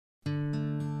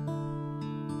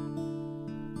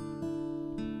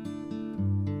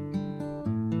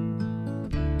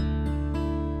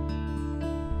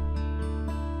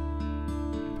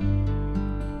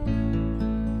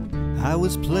I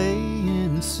was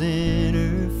playing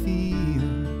center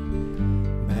field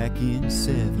back in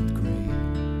 7th grade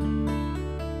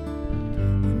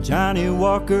when Johnny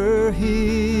Walker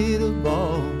hit a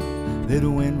ball that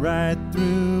went right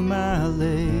through my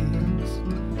legs.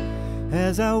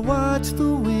 As I watched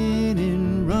the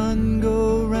winning run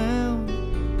go round,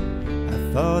 I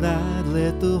thought I'd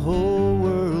let the whole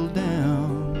world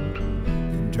down.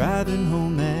 And driving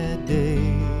home that day,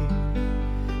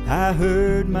 I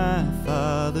heard my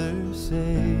father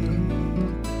say,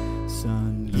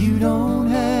 "Son, you don't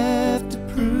have to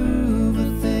prove a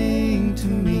thing to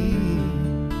me.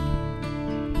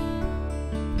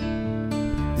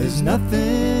 There's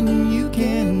nothing you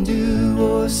can do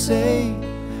or say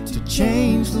to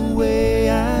change the way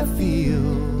I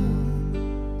feel.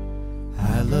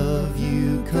 I love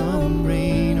you come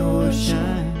rain or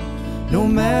shine, no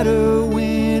matter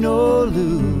win or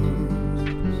lose.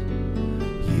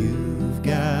 You've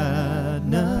got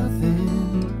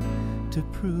nothing to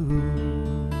prove."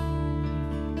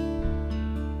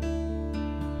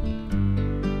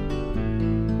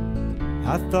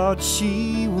 I thought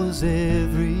she was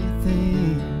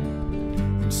everything,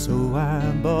 and so I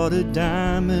bought a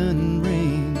diamond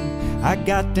ring. I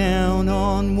got down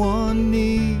on one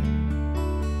knee,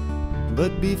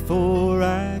 but before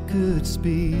I could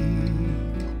speak,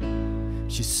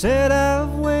 she said,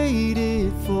 "I've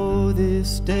waited for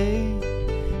this day,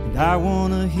 and I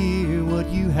wanna hear what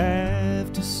you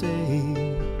have to say.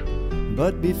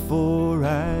 But before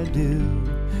I do,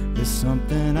 there's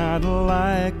something I'd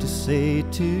like to say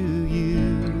to you.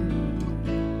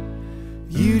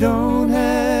 You don't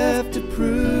have to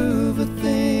prove a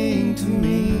thing to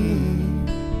me.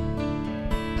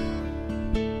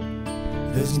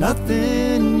 There's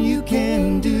nothing you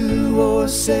can do or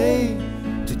say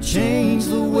to change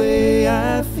the way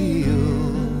I feel.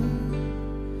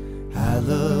 I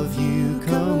love you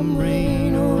come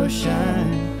rain or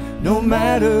shine, no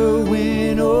matter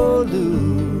win or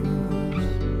lose.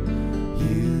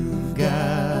 You've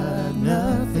got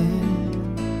nothing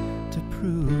to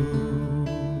prove."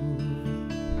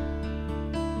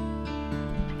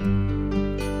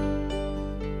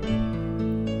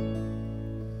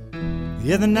 The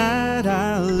other night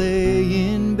I lay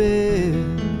in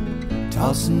bed,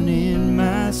 tossing in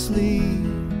my sleep.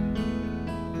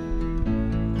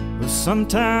 But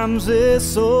sometimes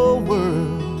this old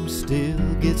world still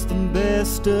gets the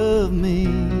best of me.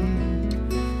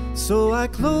 So I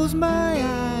closed my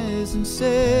eyes and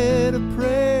said a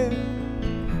prayer,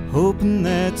 hoping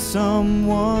that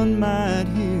someone might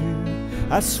hear.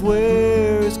 I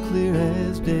swear as clear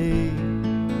as day,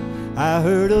 I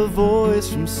heard a voice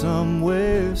from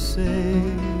somewhere say,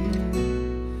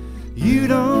 "You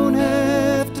don't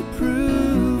have to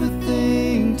prove a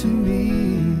thing to me.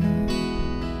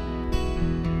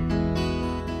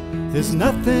 There's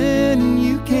nothing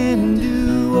you can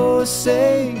do or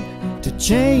say to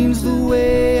change the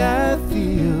way I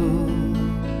feel.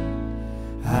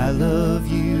 I love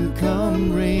you come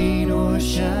rain or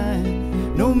shine,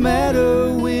 no matter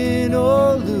win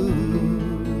or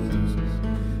lose.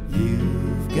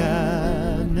 You've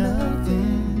got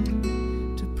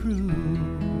nothing to prove."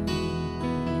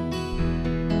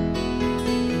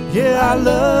 Yeah, I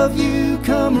love you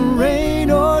come rain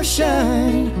or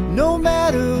shine, no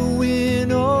matter